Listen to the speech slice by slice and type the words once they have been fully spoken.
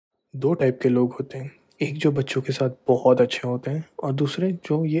दो टाइप के लोग होते हैं। एक जो बच्चों के साथ बहुत अच्छे होते हैं और दूसरे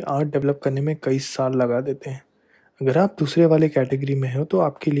जो ये आर्ट डेवलप करने में कई साल लगा देते हैं। अगर आप दूसरे वाले कैटेगरी में हो तो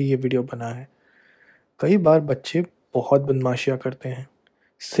आपके लिए ये वीडियो बना है। कई बार बच्चे बहुत बदमाशियाँ करते हैं,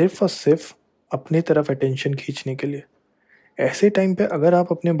 सिर्फ और सिर्फ अपने तरफ अटेंशन खींचने के लिए। ऐसे टाइम पे अगर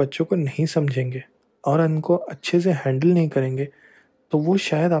आप अपने बच्चों को नहीं समझेंगे और उनको अच्छे से हैंडल नहीं करेंगे तो वो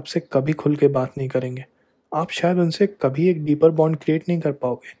शायद आपसे कभी खुल के बात नहीं करेंगे। आप शायद उनसे कभी एक डीपर बॉन्ड क्रिएट नहीं कर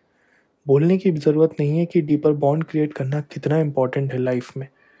पाओगे। बोलने की ज़रूरत नहीं है कि डीपर बॉन्ड क्रिएट करना कितना इम्पोर्टेंट है लाइफ में।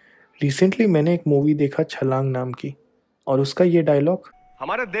 रिसेंटली मैंने एक मूवी देखा छलांग नाम की, और उसका ये डायलॉग।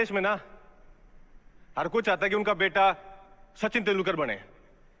 हमारे देश में ना हर कोई चाहता है कि उनका बेटा सचिन तेंदुलकर बने,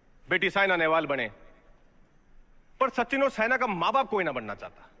 बेटी साइना नेहवाल बने, पर सचिन और साइना का माँ बाप कोई ना बनना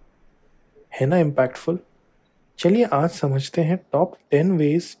चाहता। है ना इम्पैक्टफुल। चलिए आज समझते हैं टॉप 10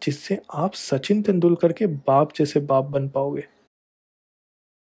 वेज जिससे आप सचिन तेंदुलकर के बाप जैसे बाप बन पाओगे।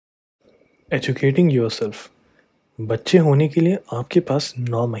 Educating yourself. बच्चे होने के लिए आपके पास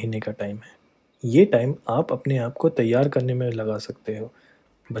 9 महीने का टाइम है। ये टाइम आप अपने आप को तैयार करने में लगा सकते हो।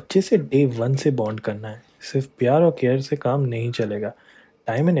 बच्चे से डे 1 से बॉन्ड करना है। सिर्फ प्यार और केयर से काम नहीं चलेगा,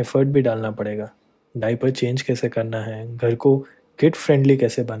 टाइम एंड एफर्ट भी डालना पड़ेगा। डायपर चेंज कैसे करना है, घर को किड फ्रेंडली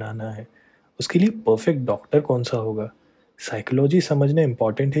कैसे बनाना है, उसके लिए परफेक्ट डॉक्टर कौन सा होगा। साइकोलॉजी समझना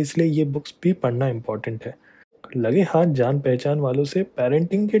इम्पॉर्टेंट है, इसलिए ये बुक्स भी पढ़ना इम्पॉर्टेंट है। लगे हाथ जान पहचान वालों से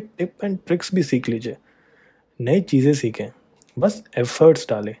पेरेंटिंग के टिप एंड ट्रिक्स भी सीख लीजिए। नई चीज़ें सीखें, बस एफर्ट्स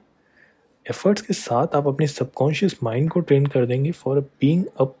डालें। एफर्ट्स के साथ आप अपने सबकॉन्शियस माइंड को ट्रेन कर देंगे for being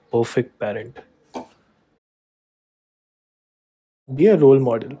a perfect parent. Be a role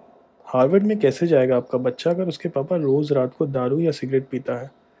model. Harvard में कैसे जाएगा आपका बच्चा अगर उसके पापा रोज़ रात को दारू या सिगरेट पीता है।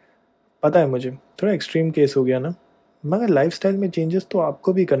 पता है मुझे, थोड़ा एक्सट्रीम केस हो गया ना, मगर लाइफस्टाइल में चेंजेस तो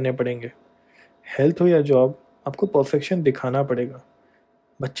आपको भी करने पड़ेंगे। हेल्थ हो या जॉब, आपको परफेक्शन दिखाना पड़ेगा।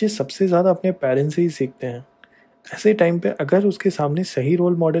 बच्चे सबसे ज़्यादा अपने पेरेंट्स से ही सीखते हैं। ऐसे टाइम पे अगर उसके सामने सही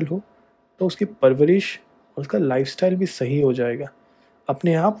रोल मॉडल हो तो उसकी परवरिश और उसका लाइफस्टाइल भी सही हो जाएगा।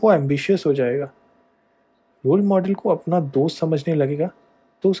 अपने आप वो एम्बिशियस हो जाएगा। रोल मॉडल को अपना दोस्त समझने लगेगा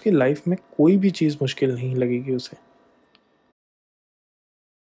तो उसकी लाइफ में कोई भी चीज़ मुश्किल नहीं लगेगी उसे।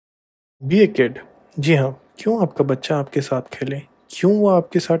 बी ए किड। जी हाँ, क्यों आपका बच्चा आपके साथ खेले, क्यों वो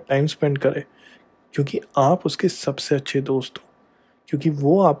आपके साथ टाइम स्पेंड करे? क्योंकि आप उसके सबसे अच्छे दोस्त हो, क्योंकि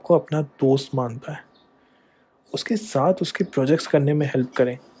वो आपको अपना दोस्त मानता है। उसके साथ उसके प्रोजेक्ट्स करने में हेल्प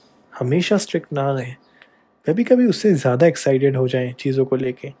करें, हमेशा स्ट्रिक्ट ना रहें। कभी कभी उससे ज़्यादा एक्साइटेड हो जाएं चीज़ों को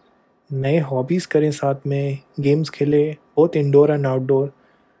लेके। नए हॉबीज़ करें साथ में, गेम्स खेलें, बोथ इंडोर एंड आउटडोर।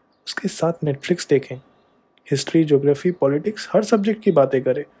 उसके साथ नेटफ्लिक्स देखें, हिस्ट्री, ज्योग्राफी, पॉलिटिक्स, हर सब्जेक्ट की बातें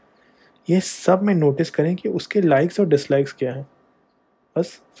करें। ये सब में नोटिस करें कि उसके लाइक्स और डिसलाइक्स क्या हैं।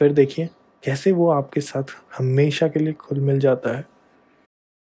 बस फिर देखिए कैसे वो आपके साथ हमेशा के लिए खुल मिल जाता है।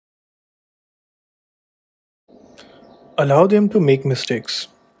 Allow them to make mistakes.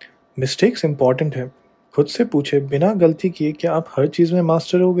 Mistakes important है। खुद से पूछे, बिना गलती किए क्या आप हर चीज़ में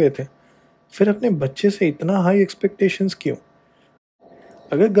मास्टर हो गए थे? फिर अपने बच्चे से इतना हाई एक्सपेक्टेशंस क्यों?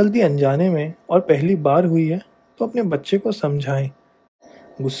 अगर गलती अनजाने में और पहली बार हुई है तो अपने बच्चे को समझाएं।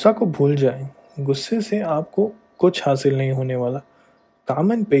 गुस्सा को भूल जाएं। गुस्से से आपको कुछ हासिल नहीं होने वाला।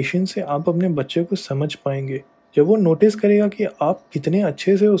 काम एंड पेशेंस से आप अपने बच्चे को समझ पाएंगे। जब वो नोटिस करेगा कि आप कितने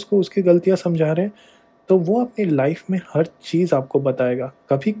अच्छे से उसको उसकी गलतियां समझा रहे हैं तो वो अपनी लाइफ में हर चीज़ आपको बताएगा,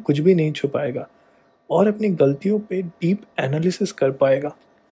 कभी कुछ भी नहीं छुपाएगा और अपनी गलतियों पे डीप एनालिसिस कर पाएगा।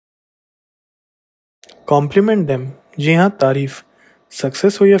 Complement them. जी हाँ, तारीफ।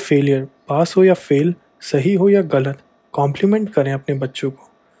 सक्सेस हो या फेलियर, पास हो या फेल, सही हो या गलत, कॉम्प्लीमेंट करें अपने बच्चों को।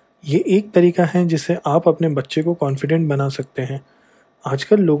 ये एक तरीका है जिससे आप अपने बच्चे को कॉन्फिडेंट बना सकते हैं।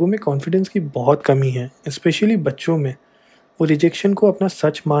 आजकल लोगों में कॉन्फिडेंस की बहुत कमी है, स्पेशली बच्चों में। वो रिजेक्शन को अपना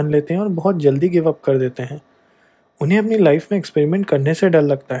सच मान लेते हैं और बहुत जल्दी गिव अप कर देते हैं। उन्हें अपनी लाइफ में एक्सपेरिमेंट करने से डर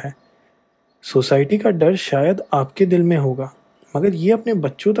लगता है। सोसाइटी का डर शायद आपके दिल में होगा, मगर ये अपने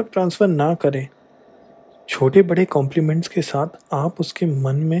बच्चों तक ट्रांसफ़र ना करें। छोटे बड़े कॉम्प्लीमेंट्स के साथ आप उसके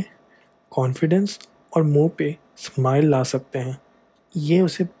मन में कॉन्फिडेंस और मुंह पे स्माइल ला सकते हैं। ये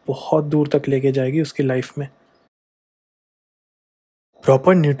उसे बहुत दूर तक लेके जाएगी उसकी लाइफ में।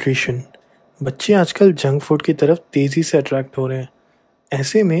 Proper nutrition. बच्चे आजकल जंक फूड की तरफ तेज़ी से अट्रैक्ट हो रहे हैं।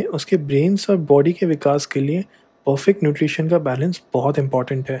 ऐसे में उसके ब्रेन्स और बॉडी के विकास के लिए परफेक्ट न्यूट्रिशन का बैलेंस बहुत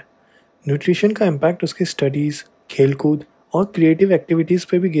इंपॉर्टेंट है। न्यूट्रिशन का इम्पैक्ट उसकी स्टडीज़, खेलकूद और क्रिएटिव एक्टिविटीज़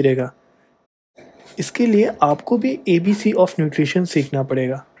पे भी गिरेगा। इसके लिए आपको भी एबीसी ऑफ न्यूट्रिशन सीखना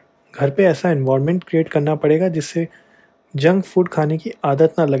पड़ेगा। घर पे ऐसा एनवायरनमेंट क्रिएट करना पड़ेगा जिससे जंक फूड खाने की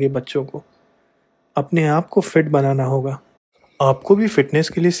आदत ना लगे बच्चों को। अपने आप को फिट बनाना होगा। आपको भी फिटनेस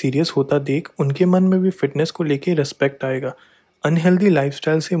के लिए सीरियस होता देख उनके मन में भी फिटनेस को लेके रिस्पेक्ट आएगा। अनहेल्दी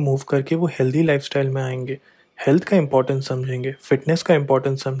लाइफस्टाइल से मूव करके वो हेल्दी लाइफस्टाइल में आएंगे, हेल्थ का इम्पोर्टेंस समझेंगे, फिटनेस का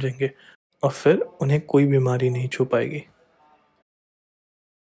इम्पोर्टेंस समझेंगे और फिर उन्हें कोई बीमारी नहीं छू पाएगी।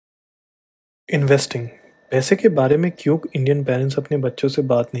 इन्वेस्टिंग। पैसे के बारे में क्यों इंडियन पेरेंट्स अपने बच्चों से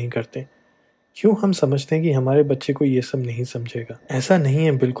बात नहीं करते? क्यों हम समझते हैं कि हमारे बच्चे को ये सब नहीं समझेगा? ऐसा नहीं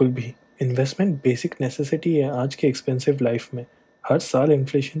है बिल्कुल भी। इन्वेस्टमेंट बेसिक नेसेसिटी है आज के एक्सपेंसिव लाइफ में। हर साल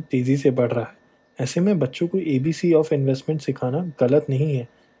इन्फ्लेशन तेज़ी से बढ़ रहा है। ऐसे में बच्चों को एबीसी ऑफ इन्वेस्टमेंट सिखाना गलत नहीं है।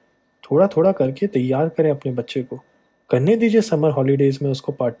 थोड़ा थोड़ा करके तैयार करें अपने बच्चे को। करने दीजिए समर हॉलीडेज़ में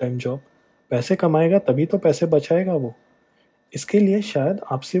उसको पार्ट टाइम जॉब। पैसे कमाएगा तभी तो पैसे बचाएगा वो। इसके लिए शायद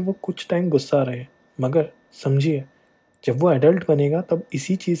आपसे वो कुछ टाइम गुस्सा रहे, मगर समझिए, जब वो एडल्ट बनेगा तब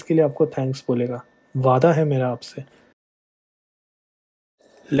इसी चीज़ के लिए आपको थैंक्स बोलेगा। वादा है मेरा आपसे।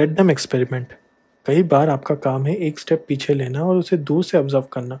 Let them experiment. कई बार आपका काम है एक स्टेप पीछे लेना और उसे दूर से ऑब्जर्व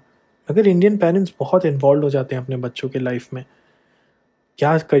करना, मगर इंडियन पेरेंट्स बहुत इन्वॉल्व हो जाते हैं अपने बच्चों के लाइफ में।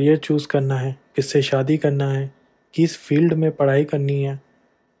 क्या करियर चूज़ करना है, किससे शादी करना है, किस फील्ड में पढ़ाई करनी है,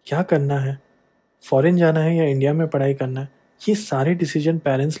 क्या करना है, फॉरेन जाना है या इंडिया में पढ़ाई करना है, ये सारे डिसीजन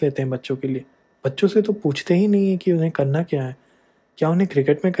पेरेंट्स लेते हैं बच्चों के लिए। बच्चों से तो पूछते ही नहीं है कि उन्हें करना क्या है। क्या उन्हें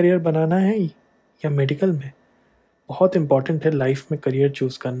क्रिकेट में करियर बनाना है या मेडिकल में? बहुत इंपॉर्टेंट है लाइफ में करियर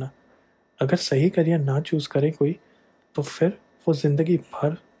चूज़ करना। अगर सही करियर ना चूज़ करे कोई, तो फिर वो ज़िंदगी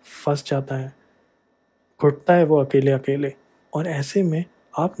भर फंस जाता है, घुटता है वो अकेले अकेले। और ऐसे में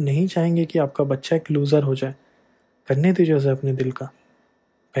आप नहीं चाहेंगे कि आपका बच्चा एक लूज़र हो जाए। करने दीजिए उसे अपने दिल का।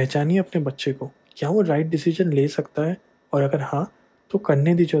 पहचानिए अपने बच्चे को, क्या वो राइट डिसीजन ले सकता है, और अगर हाँ, तो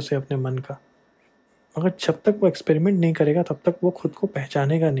करने दीजिए उसे अपने मन का। मगर जब तक वो एक्सपेरिमेंट नहीं करेगा तब तक वो खुद को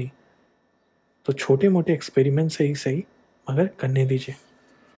पहचानेगा नहीं। तो छोटे मोटे एक्सपेरिमेंट से ही सही, मगर करने दीजिए।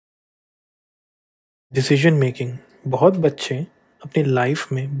 Decision making. बहुत बच्चे अपनी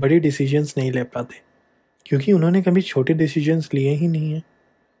लाइफ में बड़े डिसीजंस नहीं ले पाते क्योंकि उन्होंने कभी छोटे डिसीजंस लिए ही नहीं हैं।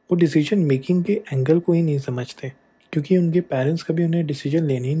 वो डिसीजन मेकिंग के एंगल को ही नहीं समझते क्योंकि उनके पेरेंट्स कभी उन्हें डिसीजन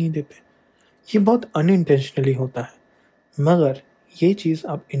लेने ही नहीं देते। ये बहुत अनइंटेंशनली होता है, मगर ये चीज़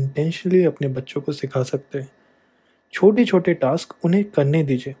आप इंटेंशनली अपने बच्चों को सिखा सकते हैं। छोटे छोटे टास्क उन्हें करने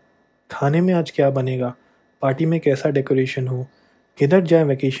दीजिए। खाने में आज क्या बनेगा, पार्टी में कैसा डेकोरेशन हो, किधर जाए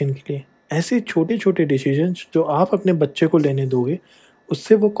वैकेशन के लिए। ऐसे छोटे छोटे डिसीजंस जो आप अपने बच्चे को लेने दोगे,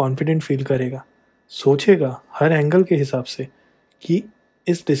 उससे वो कॉन्फिडेंट फील करेगा, सोचेगा हर एंगल के हिसाब से कि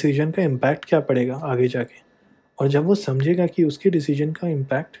इस डिसीजन का इम्पैक्ट क्या पड़ेगा आगे जाके। और जब वो समझेगा कि उसके डिसीजन का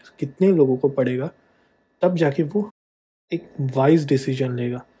इम्पैक्ट कितने लोगों को पड़ेगा, तब जाके वो एक वाइज डिसीजन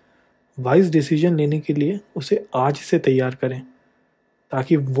लेगा। वाइज डिसीजन लेने के लिए उसे आज से तैयार करें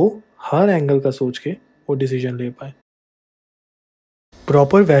ताकि वो हर एंगल का सोच के वो डिसीजन ले पाए।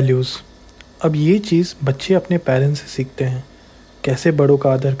 Proper values. अब ये चीज़ बच्चे अपने पेरेंट्स से सीखते हैं। कैसे बड़ों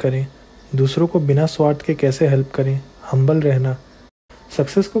का आदर करें, दूसरों को बिना स्वार्थ के कैसे हेल्प करें, हम्बल रहना,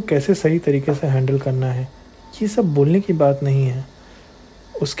 सक्सेस को कैसे सही तरीके से हैंडल करना है। ये सब बोलने की बात नहीं है,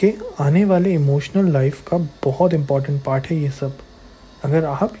 उसके आने वाले इमोशनल लाइफ का बहुत इम्पॉर्टेंट पार्ट है ये सब। अगर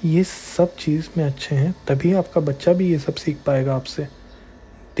आप ये सब चीज़ में अच्छे हैं तभी आपका बच्चा भी ये सब सीख पाएगा आपसे।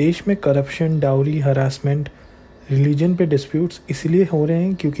 देश में करप्शन, डाउरी, हरासमेंट, रिलीजन पे डिस्प्यूट्स इसलिए हो रहे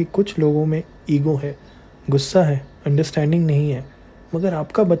हैं क्योंकि कुछ लोगों में ईगो है, गुस्सा है, अंडरस्टैंडिंग नहीं है। मगर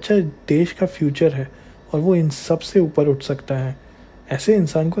आपका बच्चा देश का फ्यूचर है और वो इन सब से ऊपर उठ सकता है। ऐसे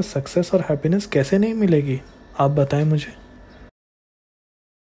इंसान को सक्सेस और हैप्पीनेस कैसे नहीं मिलेगी, आप बताएं मुझे।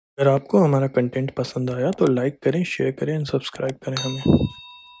 अगर आपको हमारा कंटेंट पसंद आया तो लाइक करें, शेयर करें एंड सब्सक्राइब करें हमें।